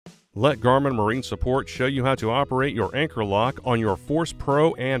Let Garmin Marine Support show you how to operate your anchor lock on your Force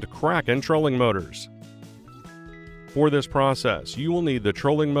Pro and Kraken trolling motors. For this process, you will need the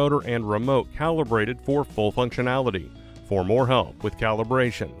trolling motor and remote calibrated for full functionality. For more help with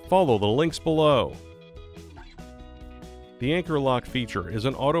calibration, follow the links below. The anchor lock feature is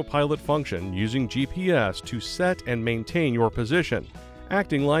an autopilot function using GPS to set and maintain your position,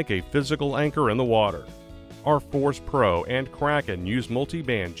 acting like a physical anchor in the water. Our Force Pro and Kraken use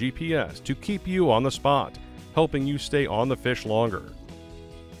multi-band GPS to keep you on the spot, helping you stay on the fish longer.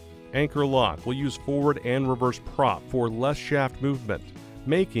 Anchor lock will use forward and reverse prop for less shaft movement,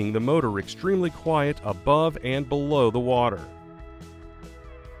 making the motor extremely quiet above and below the water.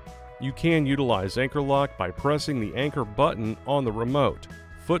 You can utilize anchor lock by pressing the anchor button on the remote,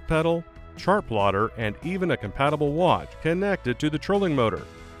 foot pedal, chart plotter, and even a compatible watch connected to the trolling motor.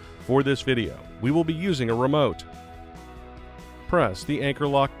 For this video, we will be using a remote. Press the anchor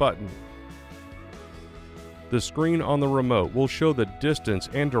lock button. The screen on the remote will show the distance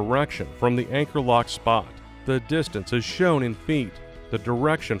and direction from the anchor lock spot. The distance is shown in feet. The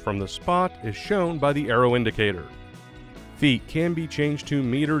direction from the spot is shown by the arrow indicator. Feet can be changed to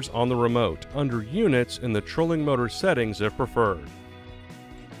meters on the remote under units in the trolling motor settings if preferred.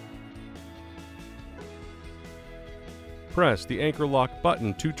 Press the anchor lock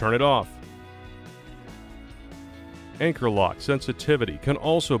button to turn it off. Anchor lock sensitivity can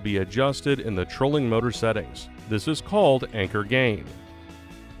also be adjusted in the trolling motor settings. This is called anchor gain.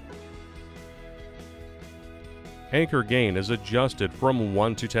 Anchor gain is adjusted from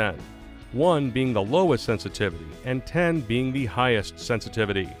 1 to 10, 1 being the lowest sensitivity and 10 being the highest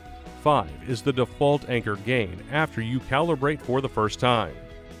sensitivity. 5 is the default anchor gain after you calibrate for the first time.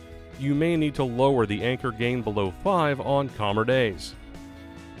 You may need to lower the anchor gain below 5 on calmer days.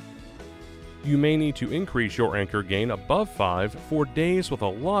 You may need to increase your anchor gain above 5 for days with a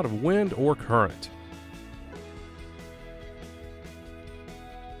lot of wind or current.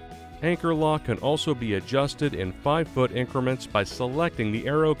 Anchor lock can also be adjusted in 5-foot increments by selecting the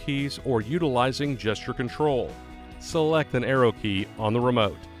arrow keys or utilizing gesture control. Select an arrow key on the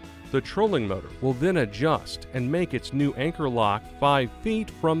remote. The trolling motor will then adjust and make its new anchor lock 5 feet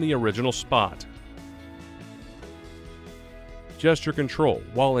from the original spot. Gesture control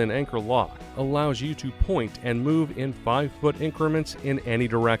while in anchor lock allows you to point and move in 5-foot increments in any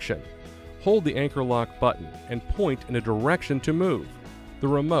direction. Hold the anchor lock button and point in a direction to move. The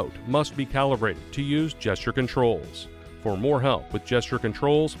remote must be calibrated to use gesture controls. For more help with gesture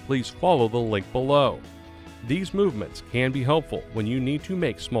controls, please follow the link below. These movements can be helpful when you need to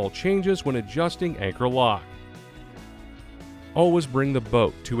make small changes when adjusting anchor lock. Always bring the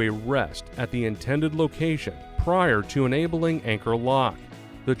boat to a rest at the intended location prior to enabling anchor lock.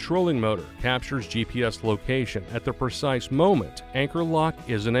 The trolling motor captures GPS location at the precise moment anchor lock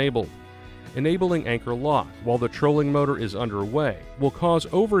is enabled. Enabling anchor lock while the trolling motor is underway will cause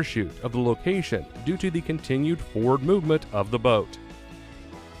overshoot of the location due to the continued forward movement of the boat.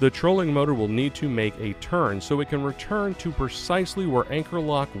 The trolling motor will need to make a turn so it can return to precisely where anchor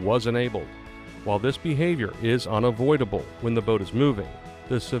lock was enabled. While this behavior is unavoidable when the boat is moving,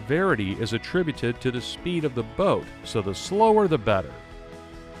 the severity is attributed to the speed of the boat, so the slower the better.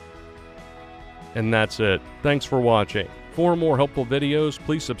 And that's it. Thanks for watching. For more helpful videos,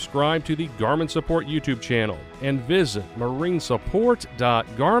 please subscribe to the Garmin Support YouTube channel and visit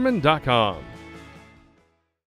marinesupport.garmin.com.